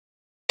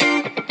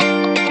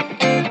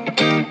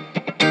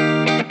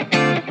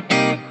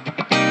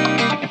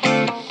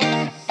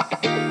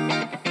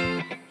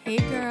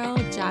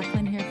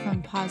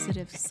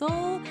Positive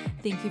Soul.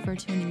 Thank you for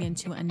tuning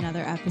into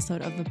another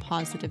episode of the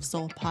Positive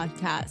Soul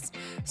podcast.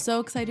 So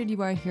excited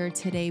you are here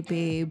today,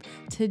 babe.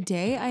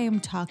 Today I am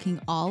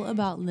talking all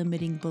about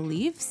limiting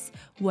beliefs,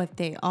 what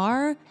they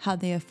are, how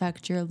they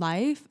affect your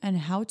life, and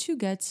how to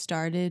get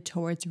started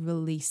towards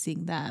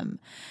releasing them.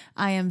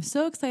 I am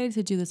so excited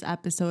to do this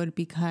episode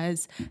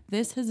because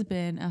this has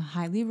been a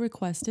highly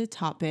requested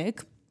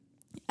topic.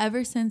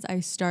 Ever since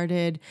I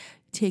started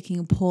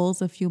taking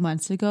polls a few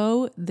months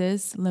ago,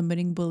 this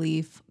limiting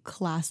belief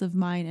class of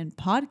mine and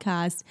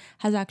podcast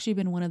has actually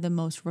been one of the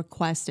most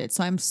requested.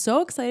 So I'm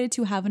so excited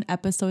to have an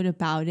episode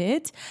about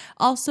it.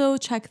 Also,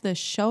 check the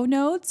show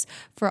notes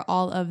for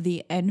all of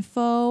the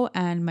info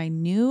and my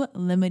new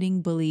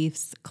limiting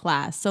beliefs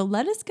class. So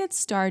let us get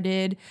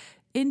started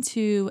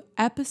into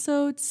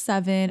episode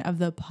 7 of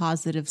the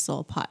Positive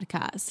Soul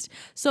podcast.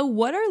 So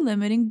what are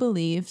limiting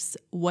beliefs?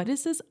 What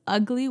is this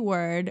ugly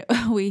word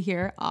we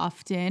hear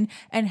often?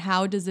 And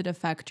how does it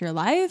affect your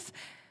life?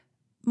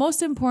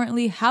 Most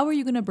importantly, how are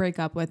you going to break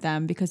up with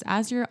them? Because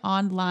as your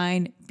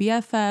online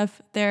BFF,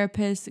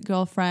 therapist,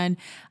 girlfriend,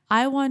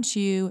 I want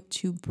you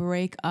to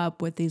break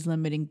up with these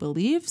limiting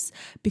beliefs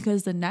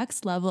because the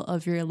next level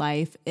of your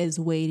life is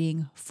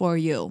waiting for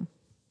you.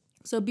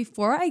 So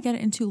before I get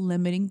into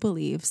limiting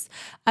beliefs,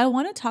 I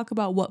want to talk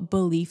about what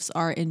beliefs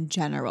are in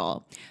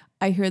general.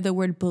 I hear the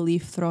word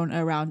belief thrown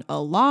around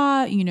a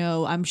lot.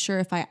 I'm sure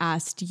if I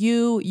asked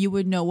you, you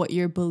would know what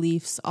your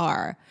beliefs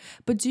are.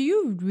 But do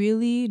you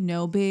really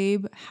know,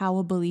 babe, how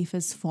a belief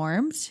is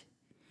formed?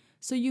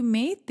 So you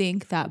may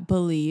think that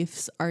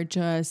beliefs are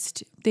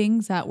just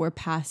things that were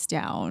passed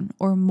down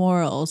or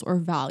morals or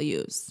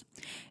values.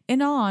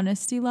 In all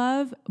honesty,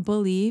 love,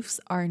 beliefs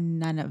are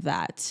none of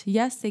that.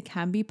 Yes, they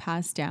can be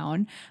passed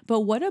down, but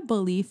what a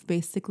belief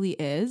basically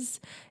is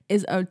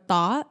a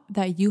thought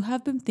that you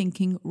have been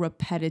thinking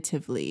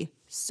repetitively.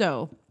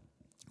 So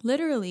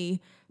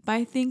literally,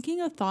 by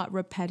thinking a thought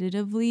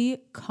repetitively,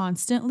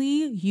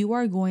 constantly, you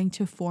are going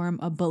to form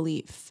a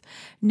belief.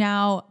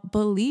 Now,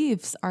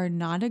 beliefs are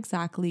not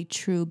exactly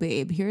true,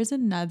 babe. Here's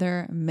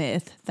another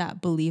myth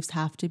that beliefs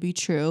have to be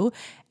true.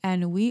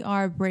 And we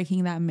are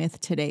breaking that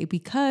myth today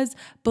because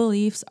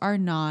beliefs are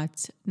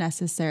not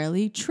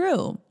necessarily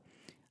true.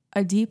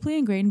 A deeply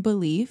ingrained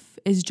belief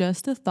is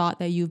just a thought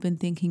that you've been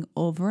thinking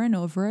over and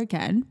over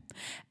again.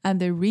 And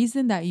the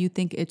reason that you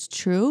think it's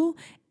true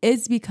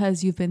is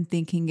because you've been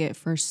thinking it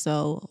for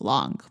so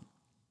long.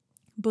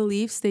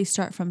 Beliefs, they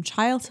start from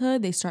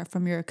childhood, they start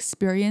from your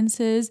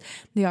experiences,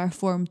 they are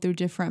formed through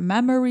different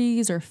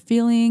memories or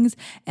feelings,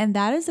 and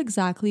that is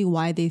exactly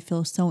why they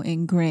feel so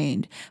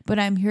ingrained. But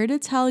I'm here to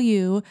tell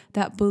you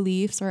that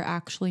beliefs are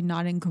actually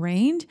not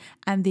ingrained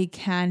and they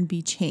can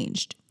be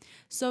changed.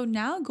 So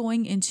now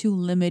going into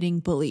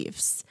limiting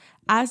beliefs.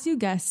 As you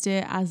guessed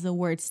it, as the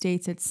word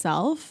states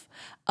itself,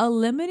 a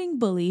limiting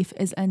belief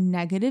is a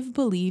negative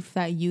belief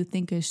that you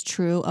think is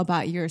true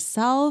about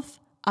yourself,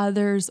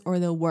 others, or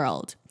the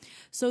world.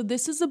 So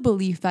this is a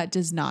belief that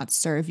does not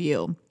serve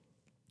you.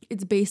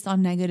 It's based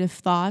on negative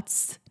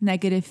thoughts,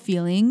 negative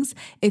feelings.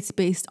 It's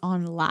based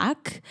on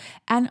lack.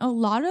 And a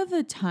lot of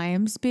the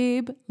times,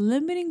 babe,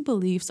 limiting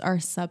beliefs are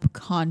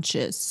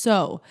subconscious.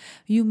 So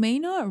you may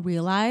not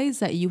realize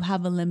that you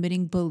have a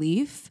limiting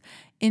belief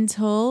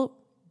until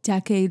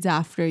decades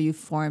after you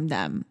formed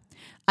them.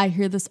 I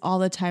hear this all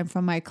the time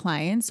from my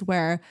clients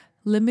where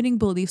limiting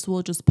beliefs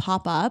will just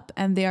pop up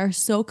and they are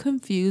so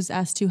confused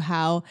as to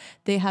how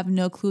they have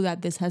no clue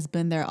that this has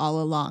been there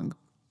all along.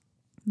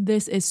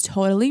 This is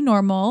totally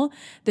normal.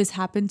 This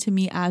happened to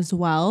me as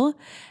well.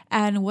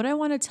 And what I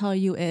want to tell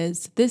you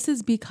is this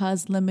is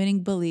because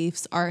limiting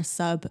beliefs are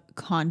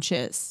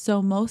subconscious.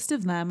 So most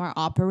of them are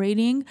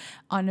operating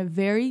on a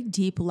very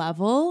deep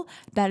level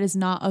that is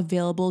not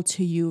available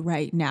to you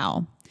right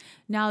now.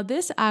 Now,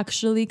 this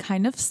actually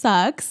kind of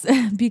sucks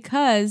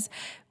because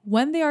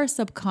when they are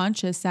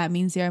subconscious, that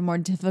means they are more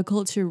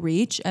difficult to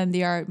reach and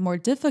they are more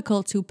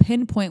difficult to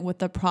pinpoint what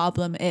the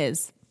problem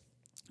is.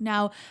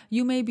 Now,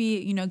 you may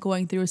be,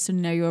 going through a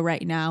scenario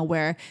right now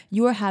where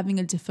you are having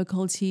a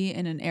difficulty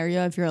in an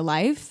area of your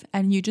life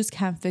and you just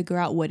can't figure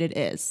out what it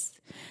is.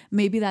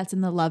 Maybe that's in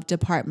the love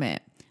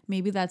department.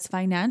 Maybe that's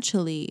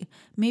financially.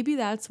 Maybe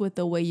that's with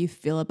the way you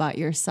feel about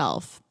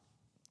yourself.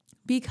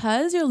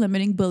 Because your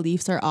limiting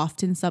beliefs are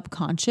often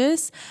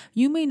subconscious,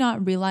 you may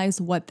not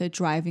realize what the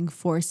driving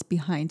force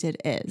behind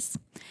it is.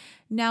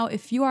 Now,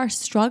 if you are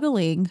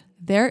struggling,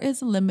 there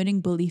is a limiting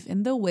belief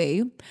in the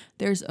way.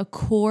 There's a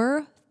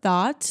core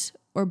thought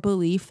or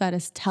belief that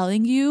is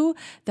telling you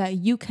that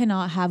you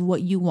cannot have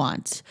what you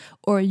want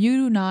or you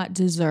do not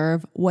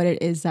deserve what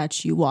it is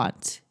that you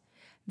want.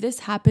 This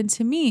happened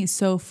to me.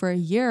 So for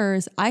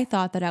years, I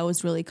thought that I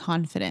was really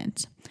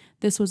confident.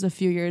 This was a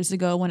few years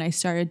ago when I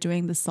started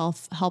doing the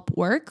self-help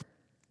work.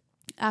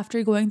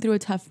 After going through a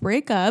tough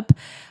breakup,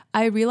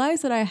 I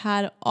realized that I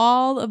had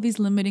all of these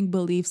limiting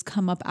beliefs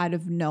come up out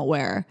of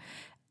nowhere.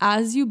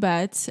 As you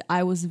bet,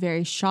 I was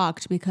very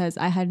shocked because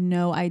I had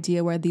no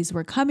idea where these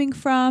were coming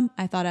from.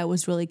 I thought I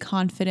was really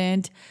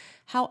confident.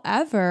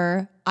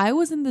 However, I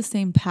was in the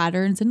same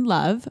patterns in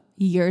love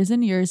years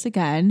and years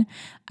again.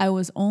 I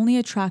was only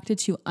attracted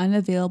to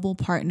unavailable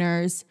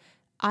partners.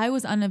 I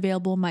was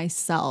unavailable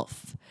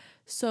myself.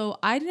 So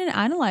I didn't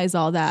analyze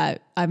all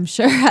that, I'm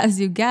sure,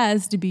 as you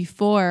guessed,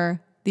 before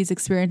these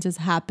experiences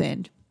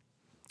happened.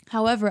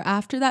 However,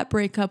 after that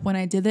breakup, when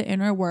I did the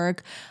inner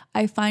work,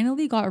 I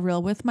finally got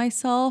real with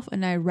myself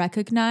and I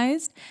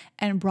recognized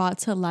and brought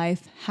to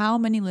life how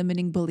many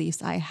limiting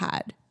beliefs I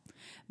had.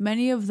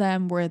 Many of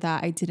them were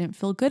that I didn't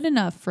feel good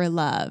enough for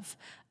love.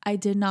 I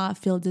did not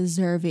feel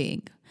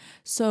deserving.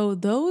 So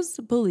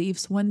those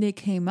beliefs, when they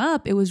came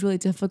up, it was really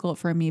difficult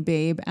for me,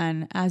 babe.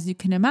 And as you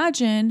can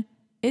imagine,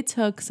 it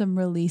took some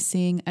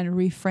releasing and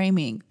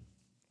reframing.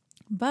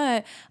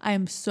 But I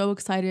am so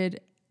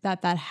excited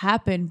that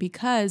happened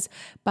because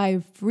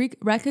by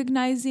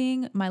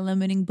recognizing my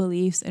limiting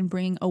beliefs and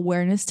bringing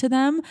awareness to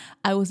them,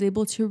 I was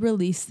able to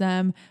release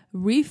them,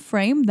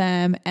 reframe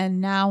them, and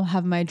now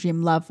have my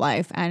dream love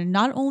life. And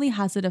not only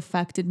has it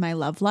affected my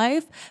love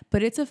life,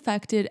 but it's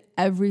affected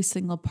every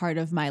single part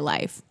of my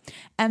life.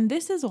 And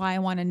this is why I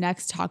want to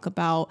next talk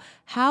about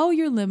how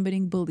your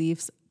limiting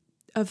beliefs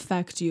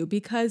affect you,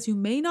 because you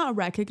may not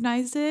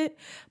recognize it,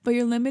 but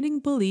your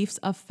limiting beliefs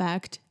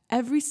affect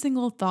every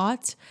single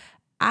thought,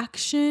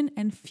 action,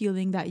 and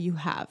feeling that you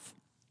have.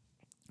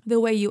 The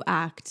way you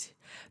act,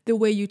 the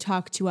way you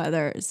talk to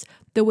others,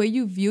 the way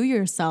you view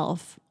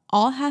yourself,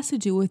 all has to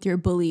do with your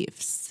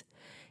beliefs.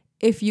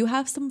 If you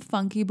have some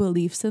funky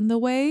beliefs in the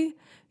way,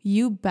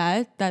 you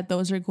bet that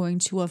those are going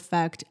to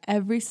affect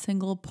every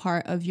single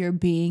part of your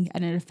being,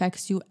 and it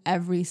affects you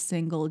every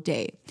single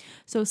day.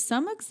 So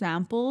some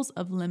examples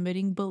of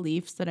limiting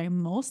beliefs that I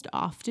most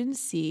often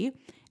see,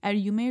 and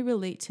you may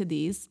relate to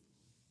these,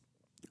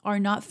 are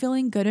not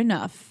feeling good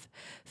enough,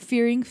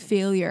 fearing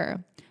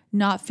failure,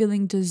 not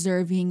feeling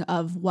deserving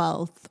of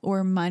wealth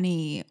or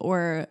money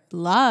or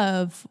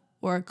love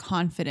or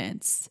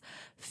confidence,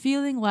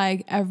 feeling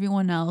like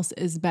everyone else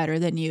is better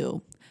than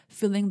you,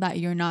 feeling that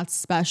you're not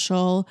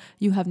special,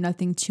 you have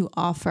nothing to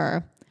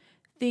offer,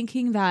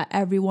 thinking that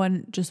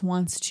everyone just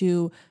wants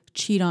to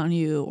cheat on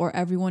you or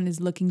everyone is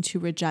looking to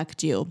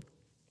reject you.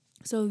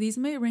 So these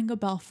may ring a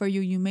bell for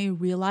you. You may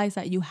realize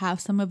that you have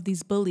some of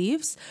these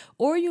beliefs,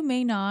 or you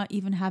may not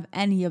even have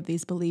any of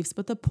these beliefs.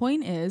 But the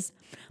point is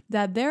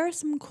that there are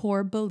some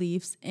core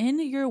beliefs in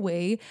your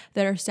way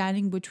that are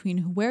standing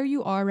between where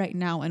you are right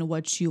now and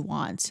what you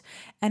want.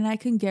 And I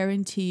can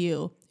guarantee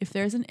you, if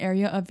there's an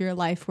area of your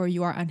life where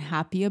you are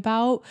unhappy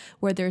about,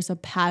 where there's a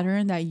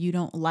pattern that you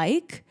don't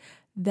like,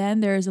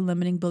 then there is a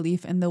limiting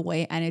belief in the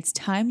way, and it's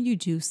time you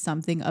do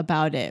something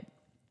about it.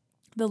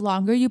 The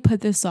longer you put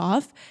this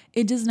off,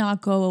 it does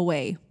not go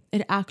away.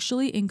 It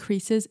actually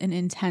increases in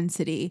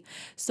intensity.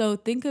 So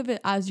think of it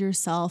as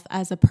yourself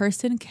as a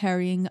person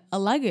carrying a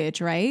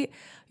luggage, right?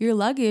 Your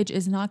luggage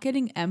is not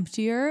getting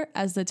emptier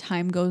as the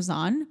time goes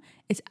on.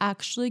 It's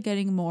actually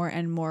getting more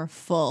and more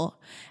full.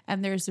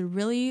 And there's a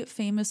really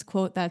famous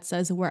quote that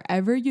says,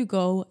 "Wherever you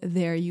go,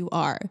 there you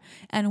are."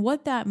 And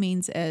what that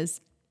means is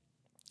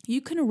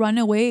you can run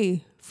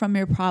away from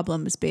your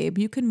problems, babe.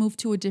 You can move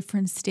to a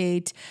different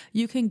state.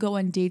 You can go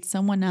and date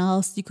someone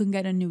else. You can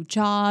get a new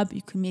job.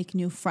 You can make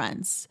new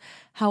friends.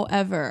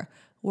 However,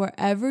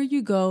 wherever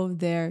you go,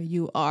 there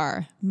you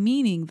are.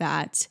 Meaning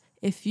that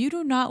if you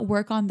do not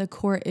work on the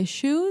core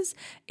issues,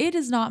 it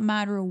does not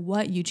matter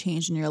what you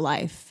change in your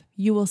life.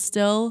 You will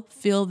still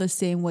feel the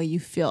same way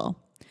you feel.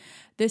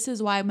 This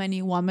is why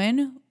many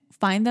women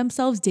find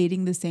themselves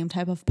dating the same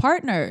type of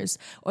partners,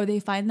 or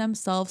they find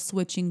themselves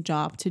switching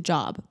job to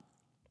job.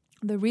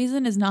 The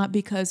reason is not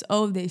because,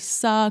 they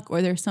suck,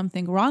 or there's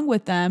something wrong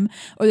with them,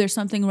 or there's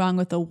something wrong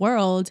with the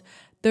world.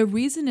 The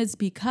reason is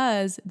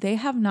because they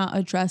have not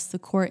addressed the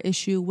core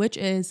issue, which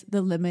is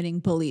the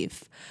limiting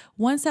belief.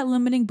 Once that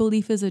limiting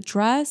belief is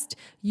addressed,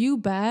 you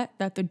bet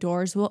that the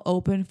doors will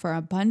open for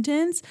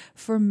abundance,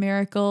 for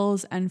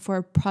miracles, and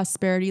for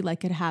prosperity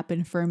like it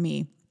happened for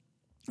me.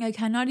 I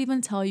cannot even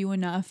tell you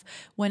enough.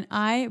 When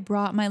I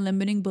brought my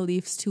limiting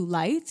beliefs to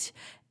light,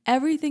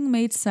 everything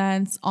made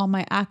sense. All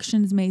my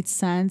actions made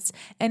sense,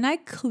 and I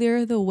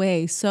clear the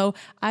way. So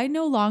I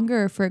no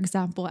longer, for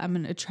example, am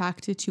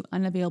attracted to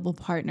unavailable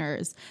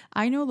partners.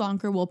 I no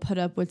longer will put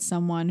up with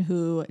someone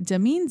who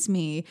demeans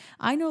me.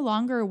 I no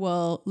longer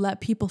will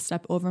let people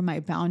step over my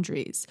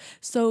boundaries.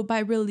 So by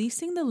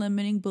releasing the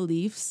limiting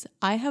beliefs,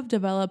 I have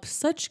developed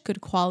such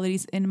good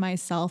qualities in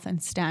myself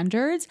and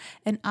standards,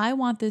 and I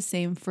want the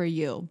same for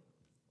you.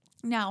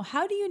 Now,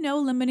 how do you know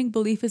limiting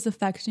belief is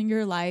affecting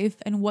your life,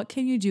 and what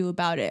can you do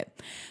about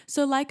it?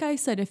 So like I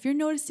said, if you're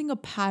noticing a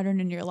pattern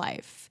in your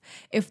life,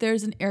 if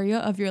there's an area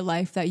of your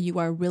life that you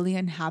are really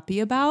unhappy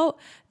about,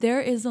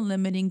 there is a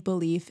limiting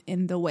belief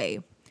in the way.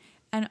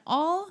 And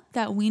all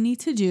that we need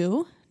to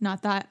do,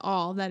 not that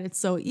it's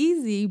so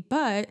easy,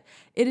 but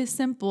it is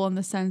simple in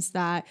the sense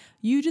that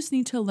you just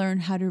need to learn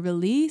how to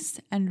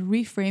release and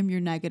reframe your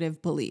negative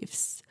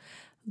beliefs.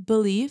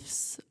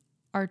 Beliefs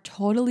are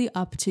totally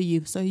up to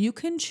you. So you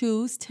can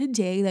choose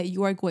today that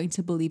you are going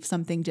to believe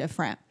something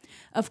different.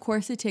 Of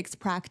course, it takes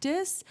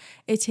practice.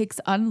 It takes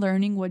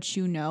unlearning what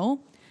you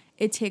know.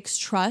 It takes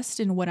trust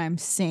in what I'm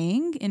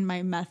saying, in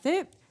my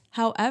method.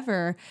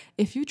 However,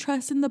 if you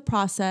trust in the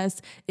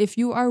process, if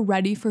you are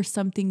ready for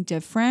something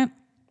different,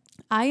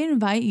 I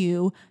invite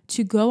you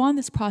to go on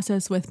this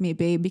process with me,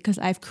 babe, because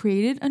I've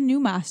created a new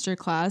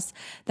masterclass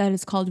that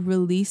is called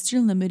Release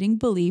Your Limiting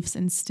Beliefs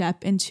and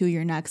Step into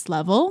Your Next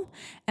Level.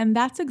 And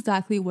that's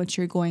exactly what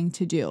you're going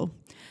to do.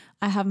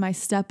 I have my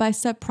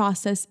step-by-step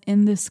process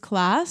in this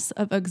class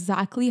of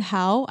exactly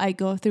how I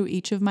go through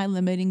each of my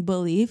limiting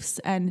beliefs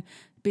and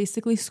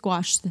basically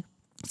squash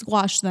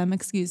them,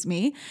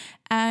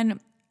 And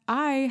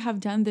I have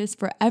done this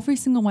for every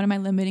single one of my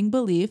limiting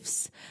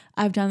beliefs.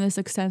 I've done this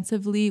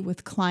extensively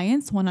with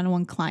clients,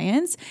 one-on-one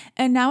clients,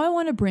 and now I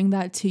want to bring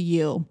that to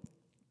you.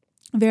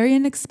 Very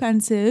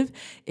inexpensive.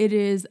 It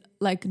is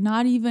like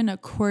not even a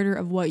quarter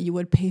of what you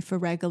would pay for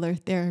regular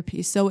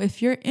therapy. So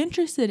if you're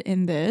interested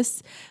in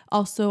this,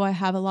 also I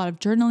have a lot of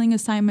journaling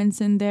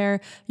assignments in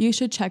there. You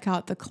should check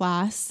out the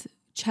class.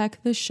 Check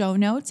the show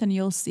notes and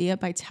you'll see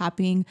it by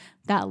tapping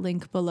that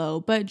link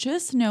below. But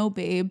just know,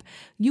 babe,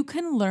 you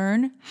can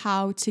learn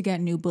how to get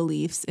new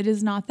beliefs. It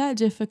is not that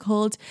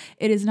difficult.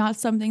 It is not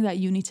something that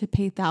you need to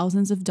pay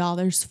thousands of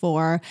dollars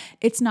for.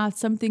 It's not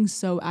something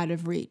so out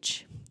of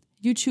reach.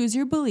 You choose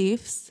your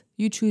beliefs,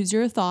 you choose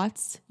your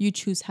thoughts, you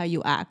choose how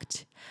you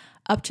act.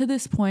 Up to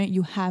this point,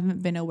 you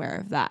haven't been aware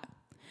of that.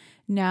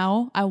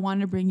 Now, I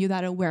want to bring you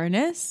that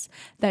awareness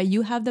that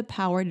you have the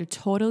power to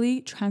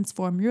totally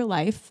transform your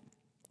life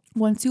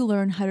once you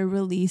learn how to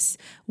release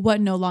what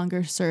no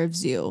longer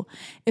serves you.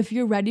 If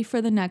you're ready for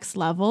the next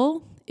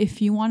level,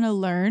 if you want to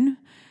learn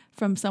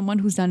from someone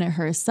who's done it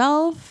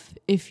herself,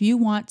 if you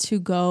want to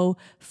go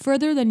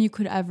further than you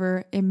could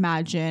ever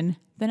imagine,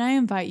 then I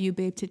invite you,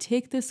 babe, to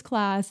take this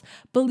class,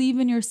 believe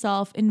in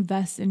yourself,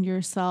 invest in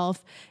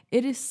yourself.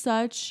 It is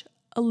such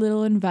a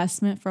little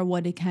investment for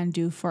what it can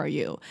do for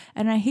you.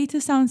 And I hate to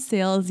sound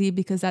salesy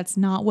because that's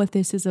not what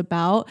this is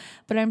about,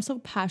 but I'm so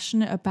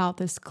passionate about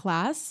this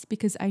class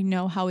because I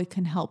know how it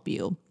can help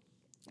you.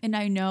 And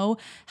I know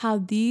how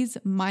these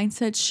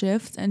mindset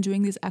shifts and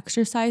doing these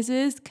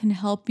exercises can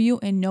help you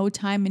in no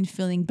time in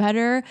feeling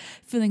better,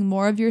 feeling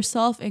more of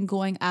yourself, and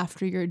going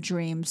after your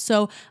dreams.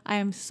 So I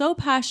am so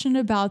passionate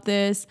about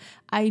this.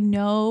 I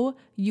know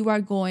you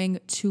are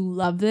going to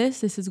love this.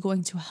 This is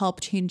going to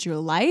help change your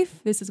life.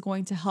 This is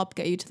going to help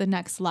get you to the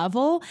next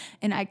level.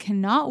 And I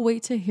cannot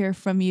wait to hear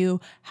from you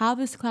how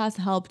this class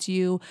helped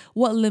you,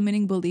 what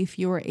limiting belief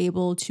you were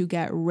able to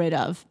get rid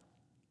of.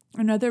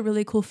 Another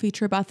really cool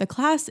feature about the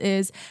class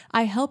is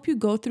I help you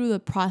go through the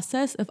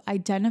process of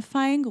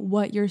identifying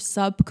what your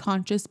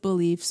subconscious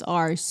beliefs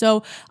are.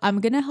 So I'm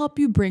going to help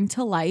you bring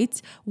to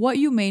light what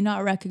you may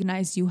not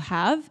recognize you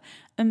have.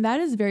 And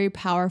that is very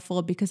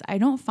powerful because I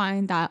don't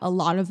find that a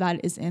lot of that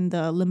is in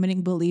the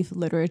limiting belief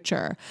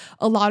literature.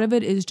 A lot of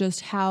it is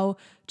just how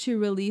to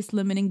release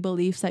limiting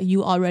beliefs that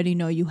you already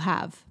know you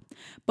have.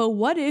 But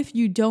what if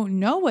you don't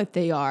know what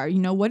they are?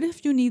 What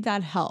if you need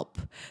that help?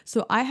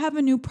 So I have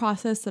a new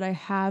process that I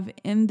have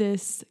in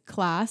this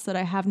class that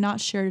I have not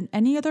shared in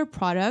any other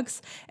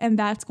products, and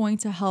that's going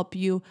to help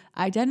you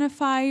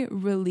identify,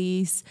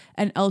 release,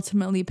 and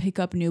ultimately pick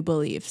up new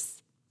beliefs.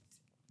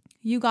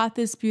 You got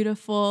this,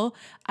 beautiful.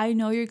 I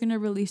know you're going to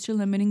release your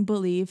limiting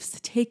beliefs.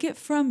 Take it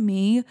from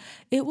me.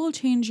 It will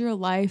change your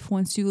life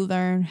once you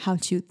learn how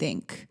to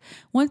think.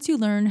 Once you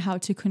learn how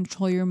to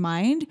control your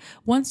mind.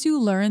 Once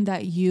you learn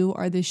that you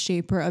are the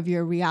shaper of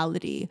your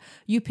reality.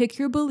 You pick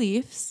your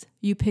beliefs.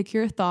 You pick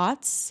your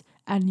thoughts.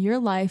 And your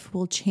life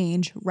will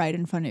change right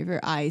in front of your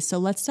eyes. So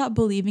let's stop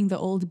believing the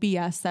old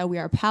BS that we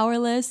are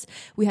powerless,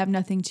 we have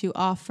nothing to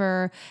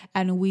offer,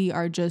 and we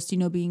are just,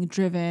 being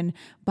driven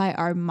by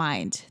our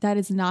mind. That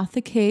is not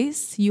the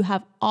case. You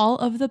have all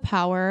of the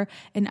power,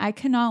 and I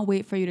cannot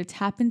wait for you to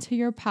tap into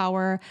your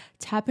power,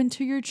 tap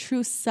into your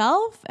true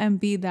self, and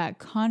be that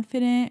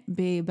confident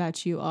babe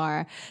that you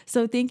are.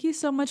 So thank you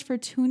so much for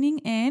tuning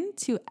in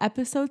to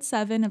episode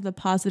 7 of the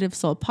Positive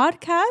Soul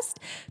Podcast.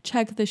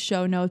 Check the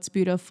show notes,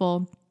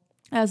 beautiful.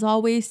 As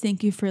always,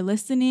 thank you for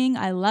listening.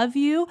 I love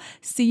you.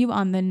 See you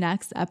on the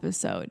next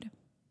episode.